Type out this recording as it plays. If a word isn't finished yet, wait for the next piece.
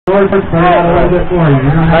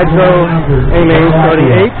Nitro Amain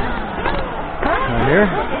 38. Right here.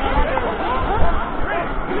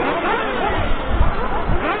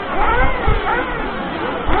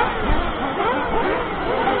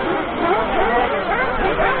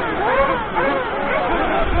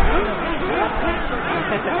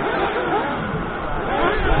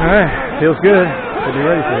 Alright, feels good. Should be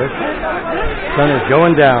ready for this. Sun is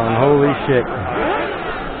going down. Holy shit.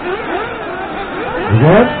 You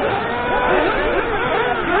good?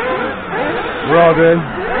 We're all good.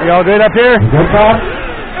 You all good up here? You good, Bob?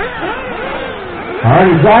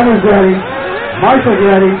 Alright, driver's ready. Marshall's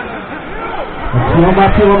ready. Let's peel him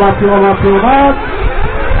up, peel him up, peel him up, peel him up.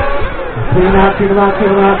 Peel him out, peel him out, peel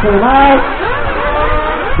him out, peel him out.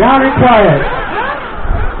 Down and quiet.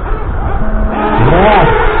 Yeah.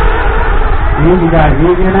 Easy, guys.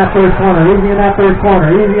 Easy in that first corner. Easy in that first corner.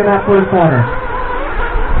 Easy in that first corner.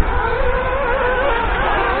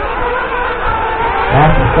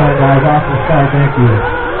 Off the start, guys. Off the start. Thank you.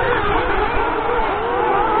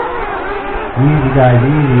 Easy, guys.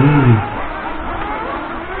 Easy, easy.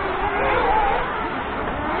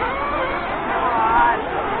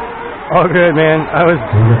 All good, man. I was.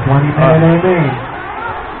 There's a 20-minute Amain.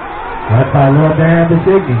 Led by Little Dan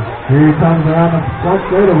Bishigny. Here he comes around the front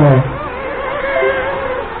straightaway.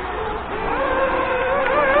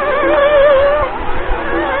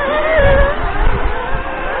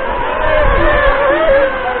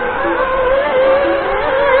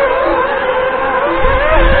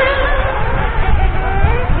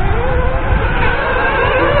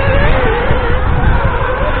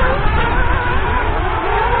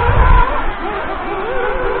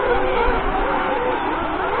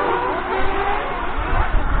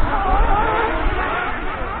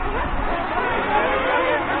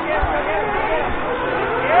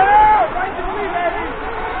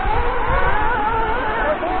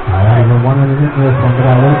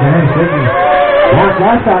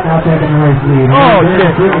 Last shot now taking the race lead. Oh, shit.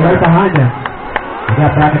 Right behind him. He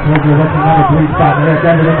got back and towards you looking number 3 spot. There's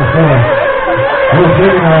David in the 4. Here's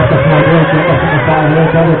David now at the 4. There's Jacob in the 5. There's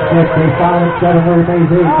David 6. They follow in 7. There remains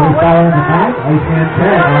 8. They follow in the 9. Iceman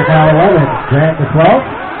 10. Mark out 11. Grant the 12.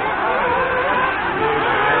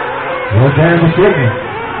 There's Darren Bishigny.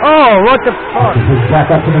 Oh, what the fuck? This is back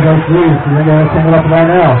up to the race lead. So they're going to single up right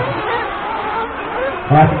now.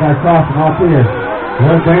 Passing guys crossing all clear.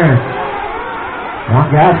 There's Darren. Long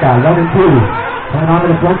gas out, 1 and 2. Coming onto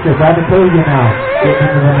the front strip, Brad Nicosia now. Getting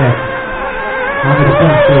into the mix. Onto the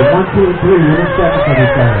front strip. 1, 2, and 3, within seconds of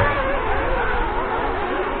each other.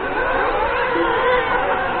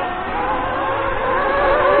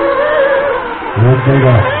 Here's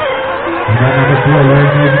Vega. And then number 4, Larry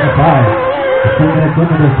Mays in the 5. The 2 minutes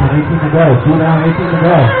into this one, 18 to go. 2 down, 18 to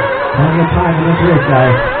go. Plenty of time in this race,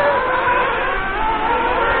 guys.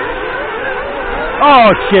 Oh,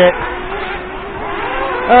 shit.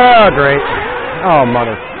 Oh, great. Oh,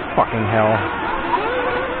 mother fucking hell.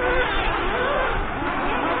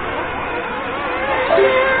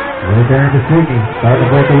 Little Darren Bishigny starting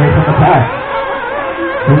to break away from the pack.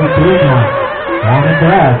 2 and 3 now. Down and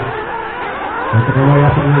Brad. Making their way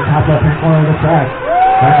up into the top left-hand corner of the track.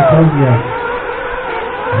 Brad Nicosia.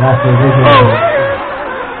 Lost their vision. Oh.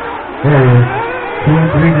 There he is. 2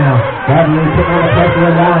 and 3 now. Brad really putting on the pressure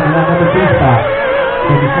around in that number 2 spot.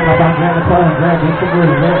 So you come up on Grant McClellan. Grant makes the move.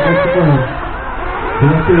 Grant makes the move. 2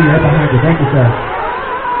 and 3 right behind you. Thank you, sir.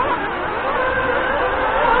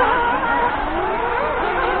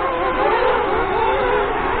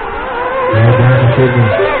 There, Darren Bishigny.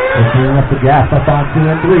 Continuing up the gap up on 2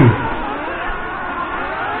 and 3.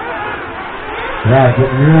 Yeah,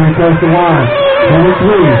 getting really close to 1. 2 and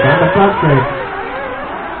 3. On the front straight.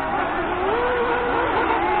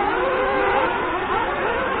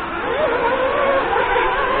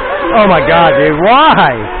 Oh my god, dude,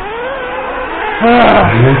 why?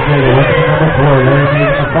 Here's Vega, looking at number 4, Larry Mays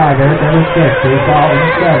in the 5, Eric Evans 6, they fall in the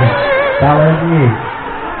 7, Fowler in the 8.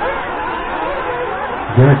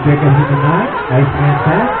 Derek Jacobs in the 9, Iceman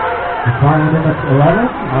 10, McFarland in the 11,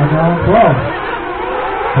 Arnell in 12.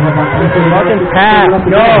 Fucking pass,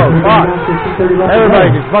 go, fuck. Everybody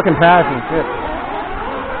just fucking pass and shit.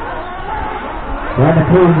 Brandon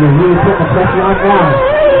Cruz is really putting the pressure on now.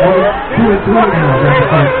 Only 2 and 3 now, Brandon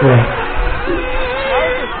Cruz.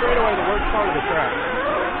 Straightaway the worst part of the track.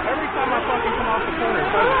 Every time I fucking come off the corner,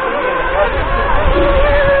 it's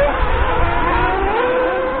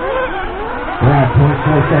We're at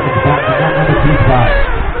 0.4 seconds back to that number 2 spot.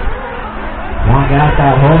 Long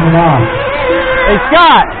outside, holding it off. Hey,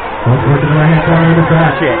 Scott! Let's work in the right hand corner of the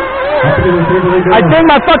track. Shit. That's what it was. I think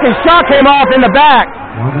my fucking shot came off in the back.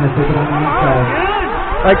 One gonna take it on the inside.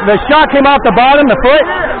 Like the shot came off the bottom, the foot.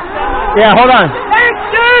 Yeah, hold on. Thanks,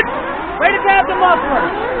 dude! Way to grab the muffler.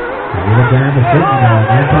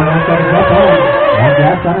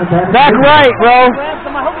 Back right, bro.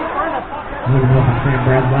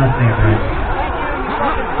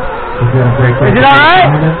 Is it alright?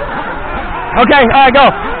 Okay, alright, go.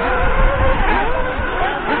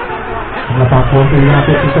 Up on 4, 3, down,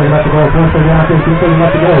 50, 30 left to go. 4, 30 down, 50, 30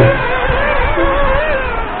 left to go.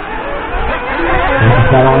 There's a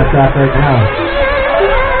shot on the track right now.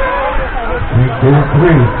 2 and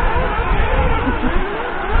 3.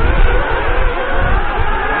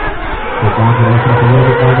 Just on to this up a little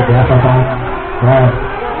bit more to gap up on Brad.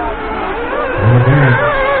 Over there.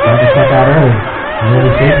 Tried to check out early.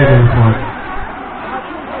 Really saved it in this one.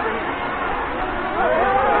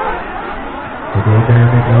 We'll go there and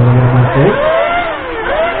make a little bit of mistake.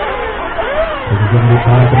 This is going to be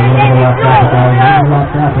causing a little bit of lost traffic, guys. A little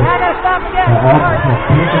lost traffic.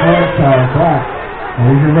 Pink and orange black. Now,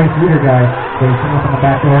 here's your race leader, guys. So he's coming up on the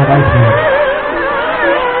back door of Iceman.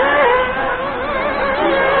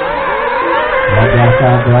 One gas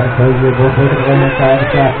out, Brad and Cozy. Both looking to the right side of the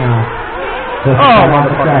track now. Just on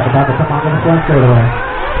the track, about to come onto the front straightaway.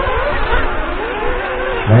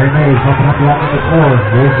 Larry Mays jumping up the lap number 4.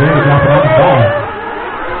 Here's Jerry jumping on the 5.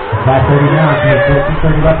 5:30 down,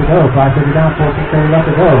 14:30 left to go. 5:30 down, 14:30 left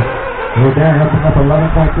to go. We're there, opening up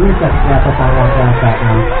 11.3 seconds gap up on one down track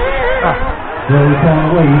now. Really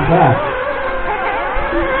pulling away each lap.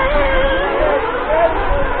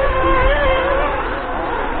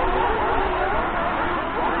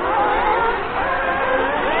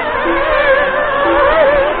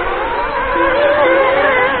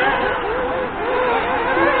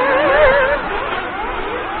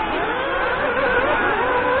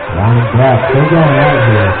 Yeah, still going out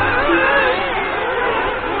here.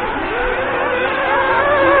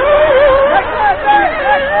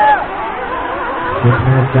 6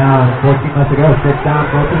 minutes down, 14 left to go. 6 down,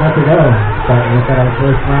 14 left to go. Starting to look at our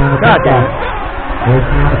first round of pit stop. First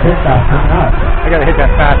round of pit stop coming up. I gotta hit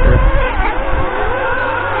that faster.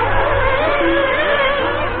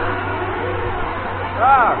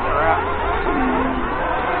 Ah, crap.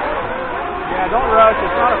 Yeah, don't rush.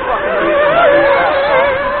 It's not a fucking race.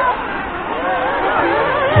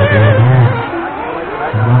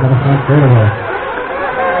 Come on to the front straightaway.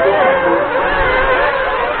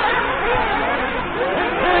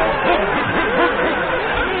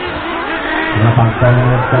 Up on 7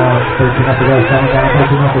 minutes down, 13 up to go, 7 down,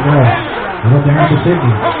 13 up to go. Little down to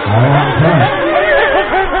Sydney, all out in front.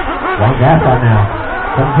 One gas out now.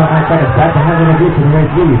 7.9 seconds, back behind the lead to the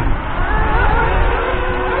race lead.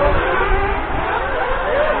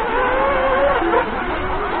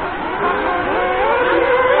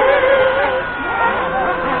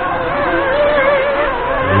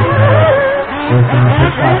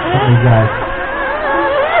 Guys.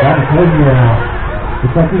 Got the close here now.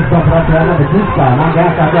 Looks like he's bumping up to that number 2 spot. One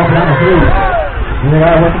gas out dropping down to 3. Here they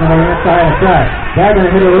are working on the inside of the track. They're going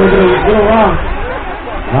to hit it a little long.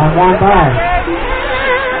 Round 1 by.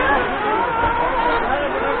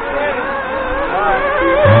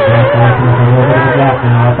 One gas out with a little bit of a gap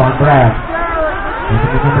now up on Brad. Looking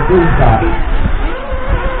at number 2 spot.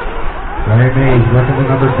 Larry Mays working with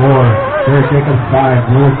number 4. Jared Jacobs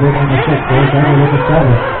 5. Lewis Wiggin in the 6. There's Daniel with the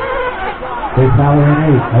 7. Big Fowler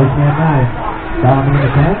in 8, Iceman 9, Solomon in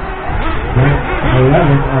the 10, Grant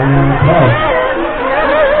 11, Iron in 12.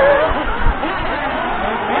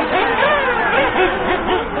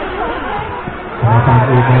 Back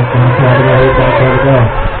on 8 minutes down, 12 to go, 8 down, 12 to go.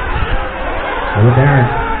 Over Darren.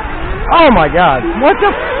 Oh my god, what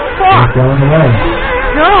the fuck? He's going away.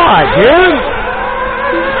 God, dude!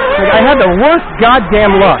 Like, I had the worst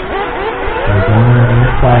goddamn luck. They're going on the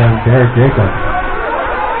inside of Jared Jacobs.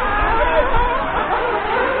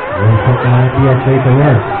 We'll put down DSA to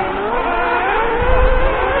work.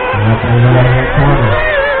 And up in the right-hand corner.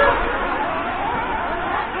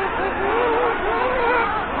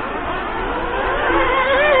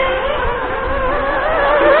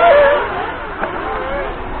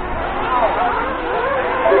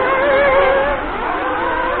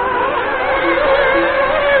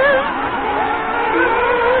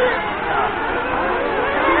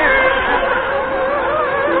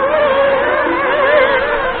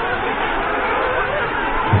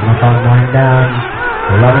 Up 9 down,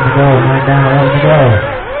 11 to go, 9 down, 11 to go.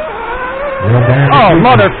 Oh,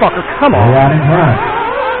 motherfucker, come on. Way out in front.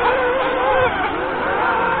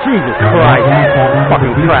 Jesus Christ.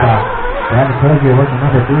 Fucking crap. Brad McCozy working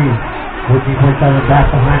number 3. 14.7 back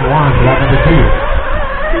behind Juan, so that number 2.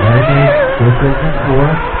 Larry Mays, goes to in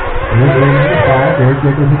 4. Here's Larry in the 5. There's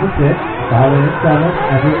Jacobs in the 6. Fowler in 7.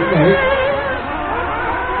 Everett in 8.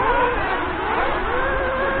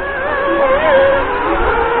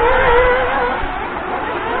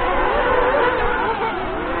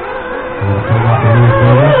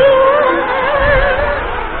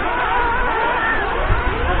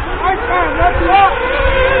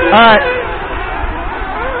 Alright.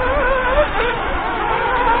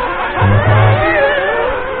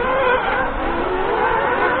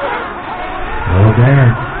 Little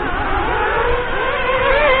Darren.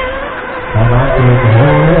 Come on to it the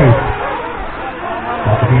whole race.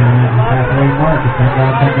 About to be on the halfway mark. It's 10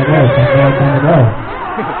 down, 10 to go. 10 down, 10 to go.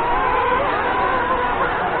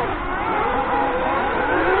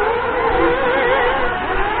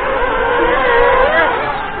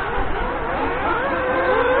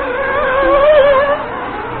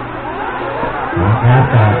 Long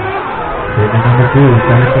half-time. Sitting at number 2,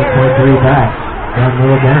 17.3 back. Down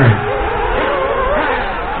Little Darren.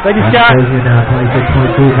 Thank you, Scott. Now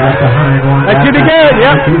 26.2 back behind one. That should be good,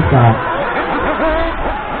 yep.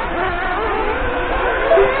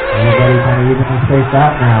 Everybody's kind of evenly spaced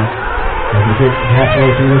out now as we're getting halfway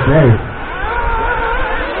through this race.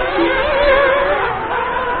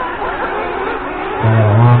 Got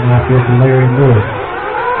a long lap here for Larry Lewis.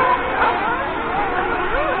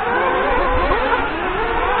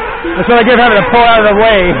 That's what I give having to pull out of the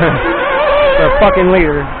way for a fucking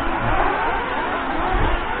leader.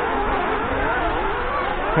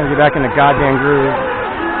 Trying to get back in the goddamn groove.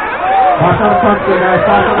 Cross on the front straight, guys.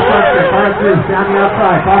 Cross on the front straight. Car through. Down the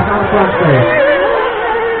outside. Cross on the front straight.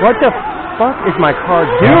 What the fuck is my car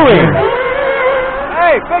doing?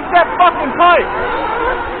 Hey, fix that fucking pipe!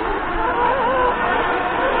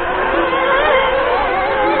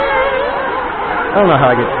 I don't know how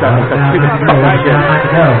I get stuck with that stupid fucking shit. Down to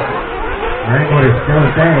go. Wrangler is still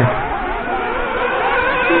staying.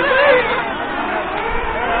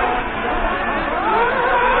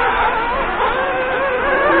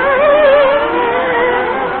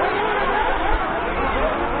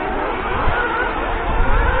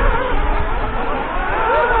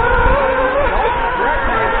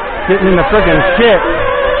 Sitting in the friggin' shit.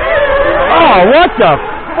 Oh, what the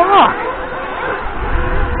fuck?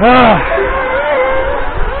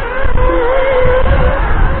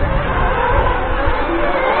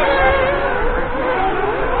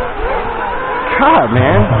 God,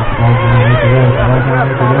 man.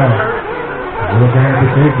 Little Darren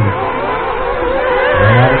decision.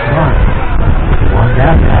 Right out in front. One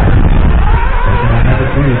gap pass. Taking on number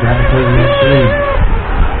 2. Gavin Cody in 3.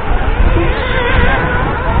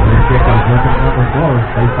 Kick on second number 4,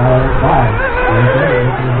 space out at 5. Right there,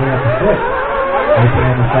 looking his way up to 6. Racing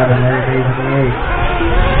on the 7, Larry Mays in the 8.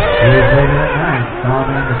 Here's later at 9,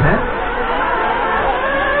 Solomon in the 10.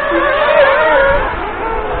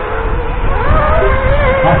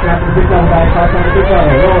 Cross after the big double, guys. Cross after the big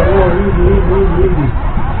double. Roll, easy.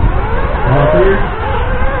 All clear?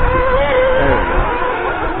 There we go.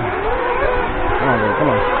 Come on, dude,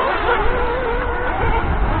 come on.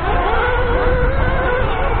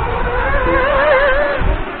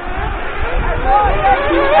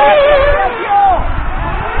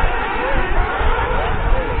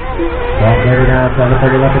 Ready down,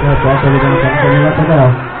 7:30 left to go, 12:30 down, 7:30 left to go.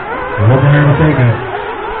 Little Darren will take it.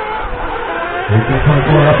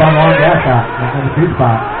 18.24 up on long gas shot. That's on the 2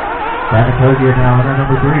 spot. Gavin Cody now under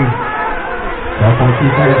number 3.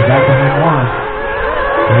 12.2 seconds back behind 1.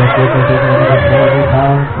 First difference is number 4, New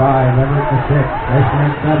Power in 5, Leverett in 6, Iceman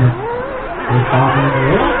in 7. Here's Solomon in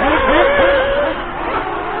the 8.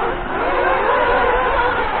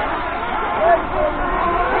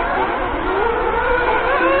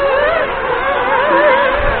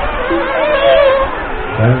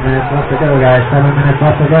 Left to go, guys. 7 minutes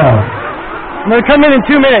left to go. I'm gonna come in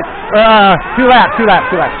 2 minutes. 2 laps. Car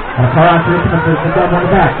on 3, the double on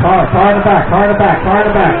the back. Car in the back. Car in the back.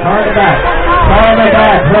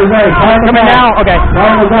 Jose, car in the Coming back. now? Okay.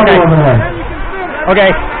 Car in the double over the way. Okay.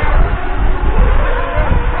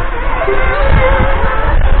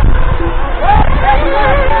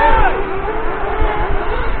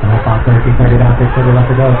 Up on 13:30 down, 6:30 left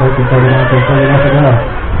to go. 13:30 down, 6:30 left to go.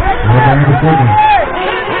 Little Darren decision.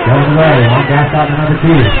 Goes away. One gas out to number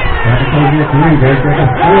 2. Gavin Cody at 3. There's Jacob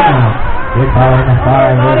 4 now. Big power in the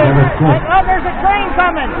 5. There's number 6. Oh, there's a train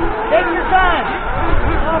coming! Take your time!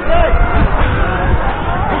 Okay.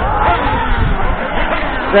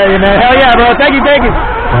 There you man. Hell yeah, bro. Thank you. Flame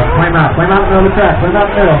out in the middle of the track. Flame out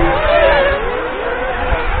in the middle.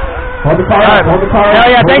 Hold the car up. Hold the car up. Hell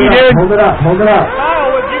yeah, thank you, dude. Hold it up. Kyle,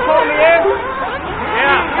 would you call me in?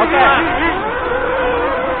 Yeah, okay.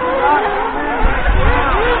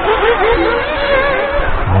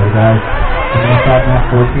 Alright, guys. Coming up top now.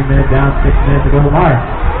 14 minutes down. 6 minutes to go to the mark.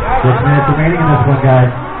 6 minutes remaining in this one,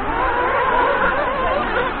 guys.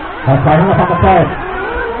 Starting up on the side.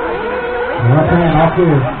 Left hand, off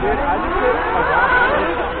clear.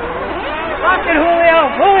 Fucking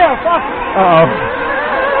Julio, fuck. Uh-oh.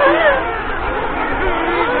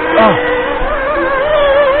 Oh.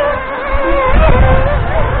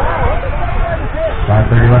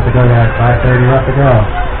 to go there. 5:30 left to go.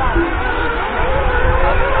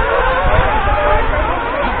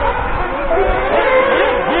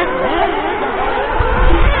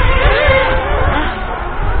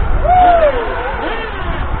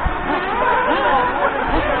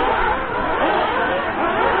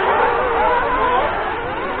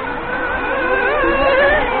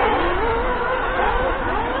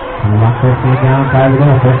 About 15 down, 5 to go.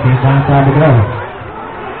 15 down, 5 to go.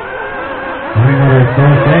 Another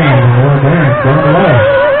third thing, and more Barons going away.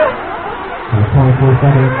 So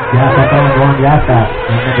 24-second gas up on going gas out.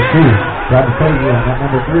 And number 2, grab the play on that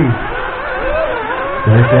number 3.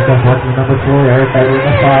 Derek Jacobs watching number 4, Eric Bailey in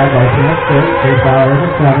the 5, Archie in 6, Chase Bauer in the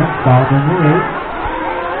 7, Solomon in the 8,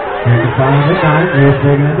 Andy Solomon in the 9, Lewis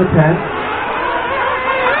Reagan in the 10.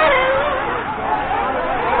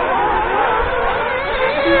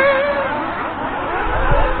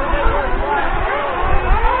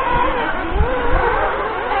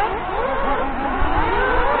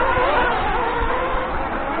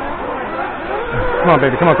 Come on,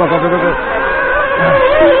 baby. Come on, go. Try to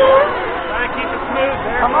keep it smooth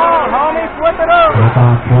there. Come on, homie, flip it over. Back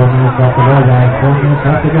on 4 minutes left to go, guys. 4 minutes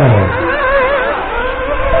left to go.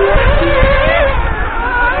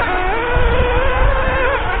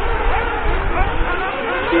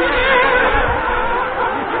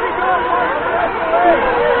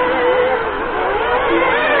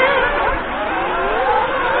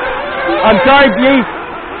 I'm sorry, B.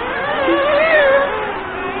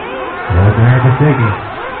 Well, there's a Siggy.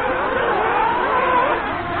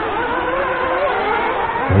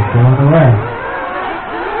 They're going away.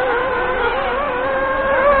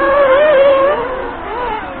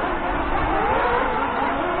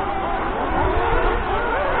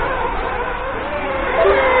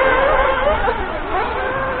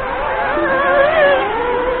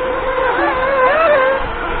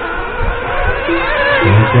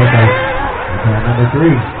 Number 3.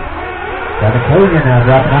 Got the Kozia now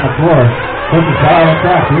dropping on the floor. Pushes power on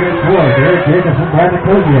top. Here is 4. Derek Jacobs and Brandon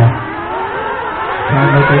Kozia. Trying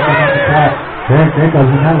to locate them on the top. Derek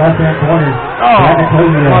Jacobs in that left-hand corner. Brandon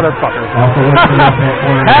Kozia. Motherfucker. Also looks in the left-hand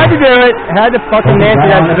corner. Had to do it. Had to fucking Nancy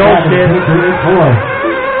that bullshit. 3 and 4.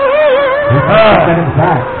 He's in the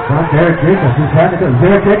back. From Derek Jacobs. He's trying to go.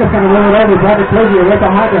 Derek Jacobs going to run it over. Brandon Kozia right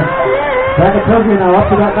behind him. Brandon Kozia now up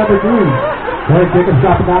to that number 3. Derek Jacobs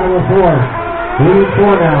dropping down to the 4. 3 and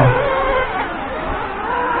 4 now.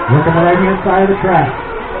 Look on the right-hand side of the track.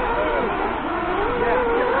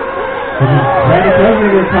 Brandon Kozia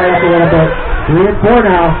going to tie up a little bit. 3 and 4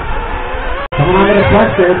 now. Coming on to the front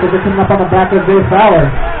there, positioning up on the back of Dave Fowler.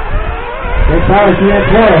 Dave Fowler, 3 and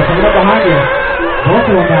 4, coming up behind you. Both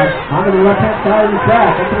of them now, onto the left-hand side of the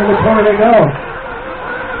track. Into the corner they go.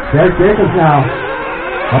 Derek Jacobs now.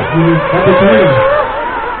 Up to number 3.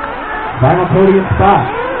 Final podium spot.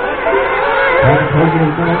 Brandon Kozia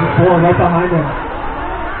is going to 4 right behind him.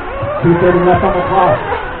 2:30 left on the clock.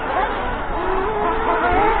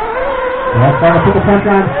 Well, trying to put the pressure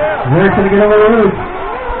on. We're going to get over the roof.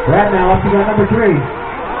 Brad now up to that number 3.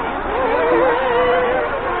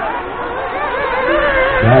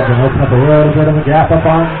 Brad's going to open up a little bit of a gap up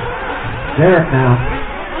on Derek now.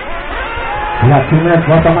 We got 2 minutes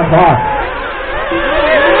left on the clock.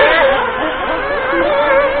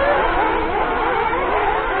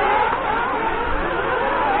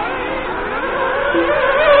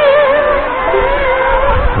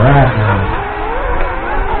 Brad now.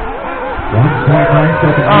 1.9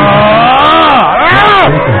 seconds.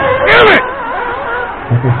 Damn it!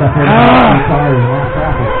 Take your stuff in. Sorry, long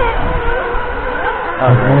traffic.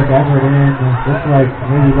 Eric Edward in, just like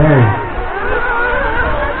maybe Larry.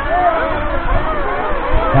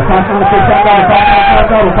 Now pass on the front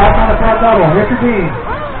double, pass on the front double. Richard Dean.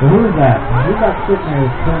 Well, who is that? Who's that sitting there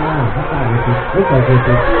that's turning around? That's not Richard. Looks like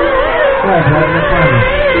Richard. Sorry, Brad, you're fine.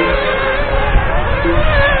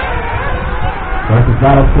 Versus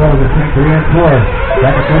battle score between 3 and 4.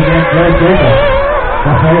 Second thing against Derek Jacobs.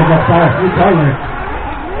 The players up fire, 3 covers.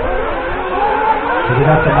 He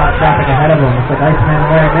got some hot traffic ahead of him. It's like Iceman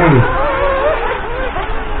and Larry Mays.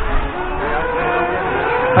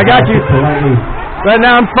 I got you. Politely. But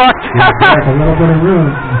now I'm fucked. A little bit of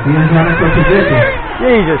room. He is running for position.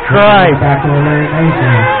 Jesus Christ. Back to Larry Mays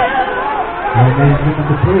now. Larry Mays looking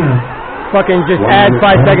between them. Fucking just add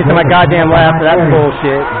 5 seconds to my goddamn lap. That's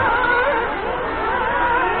bullshit.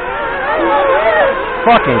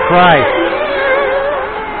 Fucking Christ.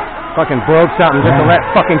 Fucking broke something just to let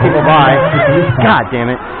fucking people by. God damn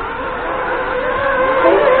it.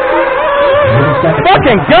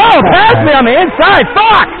 Fucking go! Pass me on the inside!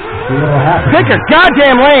 Fuck! Pick your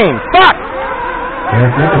goddamn lane! Fuck!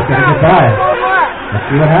 Derek Jacobs gonna get by. Let's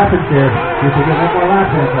see what happens here. See if we get one more lap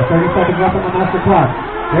in. 30 seconds left on the master clock.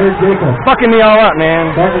 There's Jacob. Fucking me all up,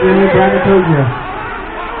 man. Starting to do Brad Nicosia.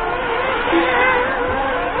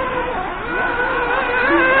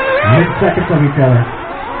 9 seconds of each other.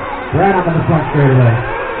 Brad on the front straightaway.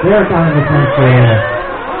 Derek on the front straightaway.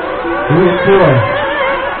 3 and 4.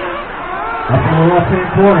 Up in the left-hand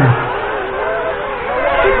corner.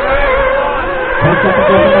 10 seconds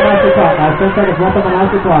left on the master clock. Now 10 seconds left on the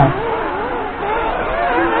master clock.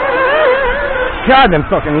 God, them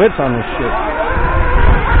fucking lips on this shit.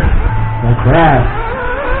 That's Brad.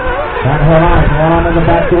 Trying to hold on. Hold on to the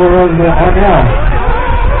back door of the Arnell.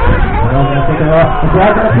 Arnell's going to take it off.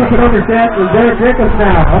 Brad's going to flip it over, Stan. There's Derek Jacobs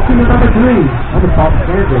now. Up to the number 3. Number 5,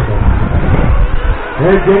 Derek Jacobs.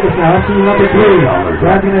 Derek Jacobs now. Up to the number 3.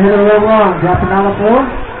 Brad's going to hit it a little long. Dropping down the 4.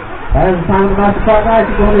 That is the time of the master clock, guys.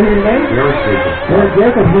 He's going to hit it late. Derek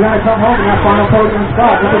Jacobs. We're going to come home in that final podium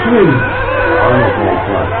spot. Number 3.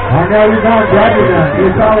 Arnell, you're done. Brad, you're done.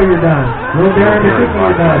 You're solid, you're done. Little Darren, you're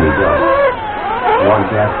done. One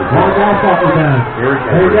gas you're done.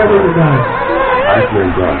 Eric Edwards, you're done. Iceman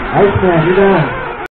done. Iceman, you're done.